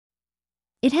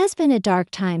It has been a dark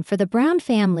time for the Brown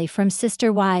family from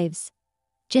sister wives.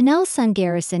 Janelle's son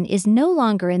Garrison is no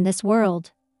longer in this world.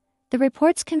 The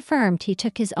reports confirmed he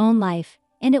took his own life,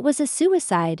 and it was a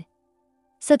suicide.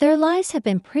 So their lives have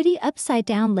been pretty upside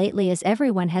down lately as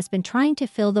everyone has been trying to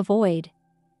fill the void.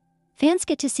 Fans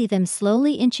get to see them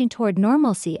slowly inching toward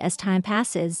normalcy as time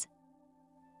passes.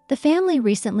 The family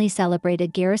recently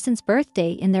celebrated Garrison's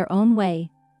birthday in their own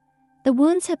way. The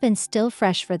wounds have been still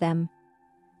fresh for them.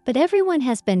 But everyone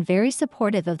has been very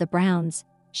supportive of the Browns,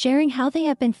 sharing how they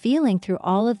have been feeling through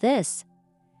all of this.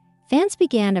 Fans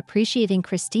began appreciating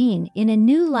Christine in a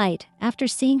new light after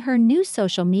seeing her new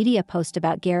social media post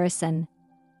about Garrison.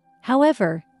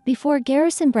 However, before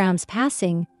Garrison Brown's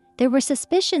passing, there were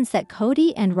suspicions that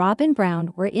Kody and Robyn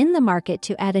Brown were in the market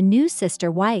to add a new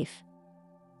sister wife.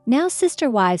 Now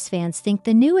Sister Wives fans think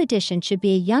the new addition should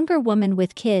be a younger woman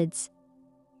with kids.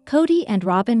 Kody and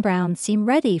Robyn Brown seem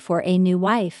ready for a new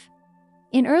wife.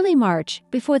 In early March,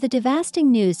 before the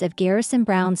devastating news of Garrison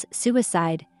Brown's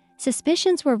suicide,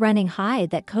 suspicions were running high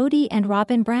that Kody and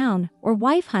Robyn Brown were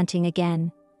wife hunting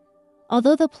again.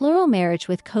 Although the plural marriage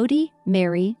with Kody,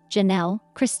 Mary, Janelle,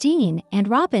 Christine, and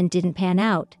Robyn didn't pan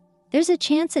out, there's a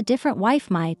chance a different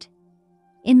wife might.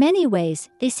 In many ways,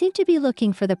 they seem to be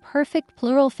looking for the perfect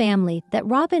plural family that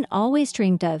Robyn always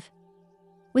dreamed of.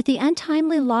 With the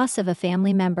untimely loss of a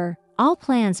family member, all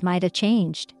plans might have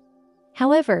changed.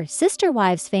 However, Sister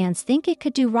Wives fans think it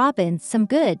could do Robyn some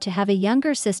good to have a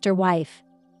younger sister wife.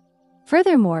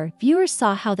 Furthermore, viewers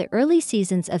saw how the early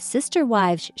seasons of Sister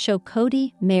Wives show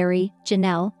Kody, Mary,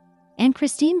 Janelle, and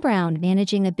Christine Brown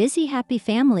managing a busy happy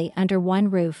family under one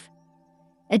roof.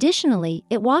 Additionally,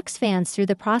 it walks fans through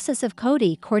the process of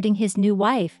Kody courting his new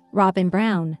wife, Robyn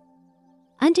Brown.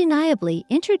 Undeniably,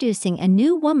 introducing a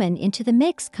new woman into the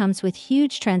mix comes with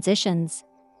huge transitions.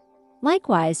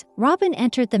 Likewise, Robyn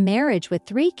entered the marriage with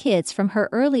 3 kids from her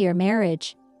earlier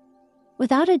marriage.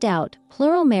 Without a doubt,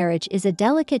 plural marriage is a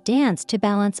delicate dance to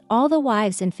balance all the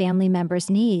wives and family members'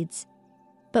 needs.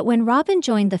 But when Robyn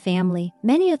joined the family,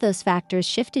 many of those factors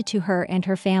shifted to her and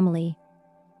her family.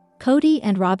 Kody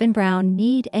and Robyn Brown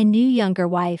need a new younger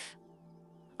wife.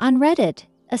 On Reddit,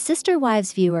 a Sister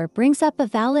Wives viewer brings up a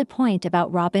valid point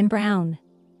about Robyn Brown.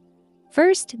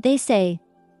 First, they say,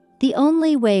 the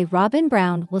only way Robyn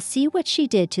Brown will see what she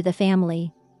did to the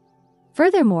family.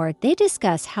 Furthermore, they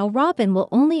discuss how Robyn will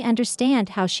only understand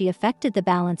how she affected the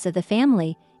balance of the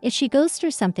family if she goes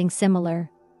through something similar.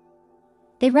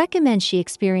 They recommend she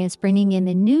experience bringing in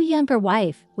a new younger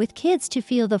wife with kids to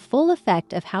feel the full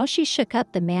effect of how she shook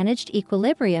up the managed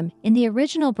equilibrium in the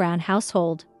original Brown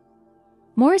household.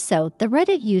 More so, the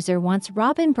Reddit user wants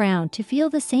Robyn Brown to feel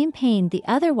the same pain the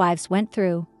other wives went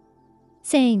through,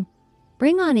 saying,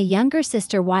 "Bring on a younger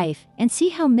sister wife and see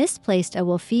how misplaced I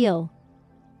will feel.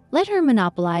 Let her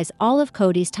monopolize all of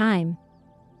Kody's time,"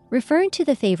 referring to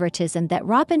the favoritism that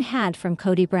Robyn had from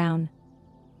Kody Brown.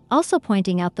 Also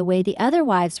pointing out the way the other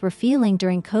wives were feeling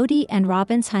during Kody and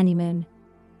Robyn's honeymoon.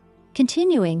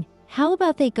 Continuing, how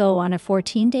about they go on a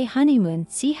 14-day honeymoon,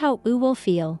 see how U will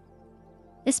feel.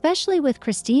 Especially with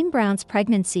Christine Brown's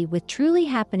pregnancy with truly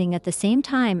happening at the same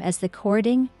time as the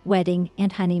courting, wedding,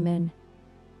 and honeymoon.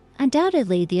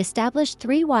 Undoubtedly, the established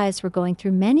 3 wives were going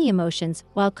through many emotions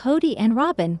while Kody and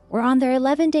Robyn were on their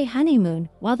 11-day honeymoon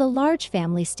while the large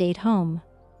family stayed home.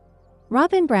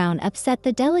 Robyn Brown upset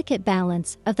the delicate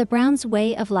balance of the Browns'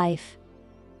 way of life.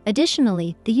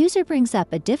 Additionally, the user brings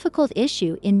up a difficult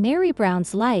issue in Mary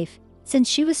Brown's life since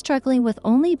she was struggling with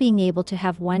only being able to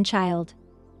have one child,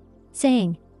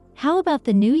 saying, "How about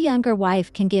the new younger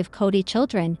wife can give Kody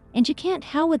children and you can't?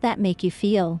 How would that make you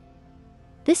feel?"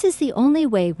 This is the only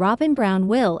way Robyn Brown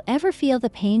will ever feel the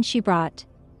pain she brought.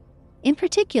 In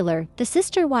particular, the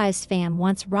Sister Wives fan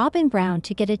wants Robyn Brown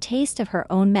to get a taste of her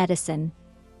own medicine.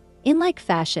 In like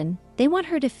fashion, they want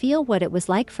her to feel what it was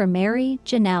like for Mary,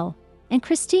 Janelle, and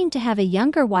Christine to have a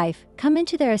younger wife come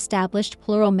into their established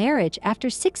plural marriage after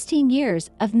 16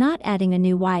 years of not adding a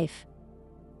new wife.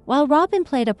 While Robyn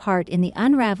played a part in the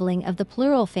unraveling of the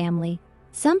plural family,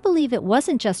 some believe it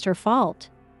wasn't just her fault.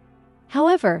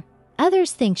 However,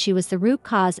 others think she was the root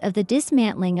cause of the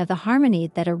dismantling of the harmony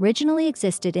that originally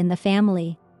existed in the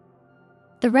family.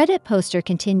 The Reddit poster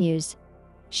continues,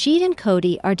 "She and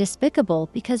Kody are despicable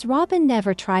because Robyn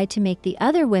never tried to make the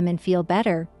other women feel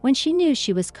better when she knew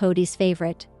she was Kody's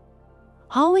favorite.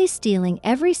 Always stealing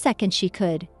every second she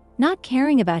could, not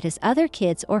caring about his other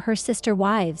kids or her sister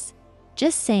wives.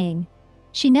 Just saying.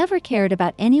 She never cared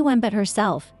about anyone but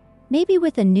herself. Maybe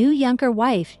with a new younger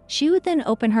wife, she would then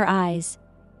open her eyes."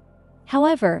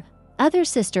 However, other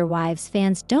Sister Wives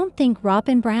fans don't think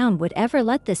Robyn Brown would ever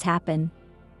let this happen.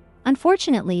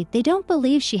 Unfortunately, they don't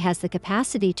believe she has the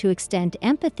capacity to extend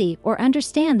empathy or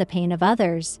understand the pain of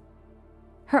others.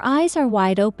 Her eyes are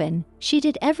wide open. She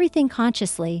did everything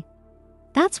consciously.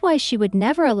 That's why she would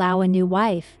never allow a new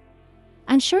wife.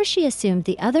 I'm sure she assumed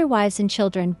the other wives and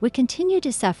children would continue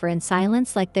to suffer in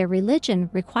silence like their religion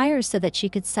requires so that she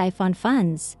could siphon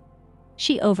funds.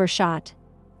 She overshot.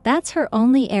 That's her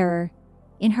only error.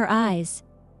 In her eyes.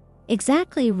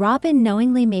 Exactly, Robyn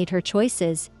knowingly made her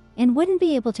choices and wouldn't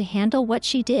be able to handle what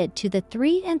she did to the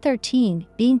 3 and 13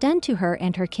 being done to her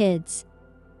and her kids.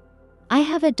 I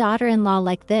have a daughter-in-law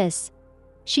like this.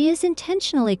 She is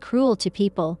intentionally cruel to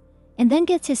people and then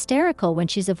gets hysterical when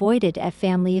she's avoided at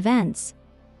family events.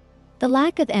 The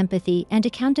lack of empathy and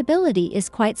accountability is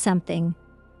quite something.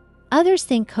 Others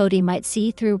think Kody might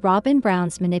see through Robyn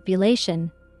Brown's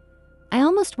manipulation. I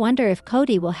almost wonder if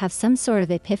Kody will have some sort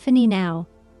of epiphany now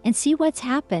and see what's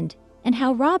happened and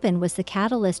how Robyn was the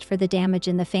catalyst for the damage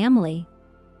in the family.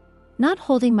 Not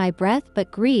holding my breath,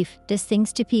 but grief does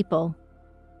things to people.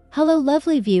 Hello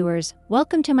lovely viewers,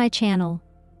 welcome to my channel.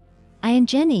 I am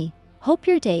Jenny, hope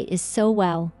your day is so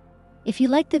well. If you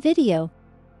like the video,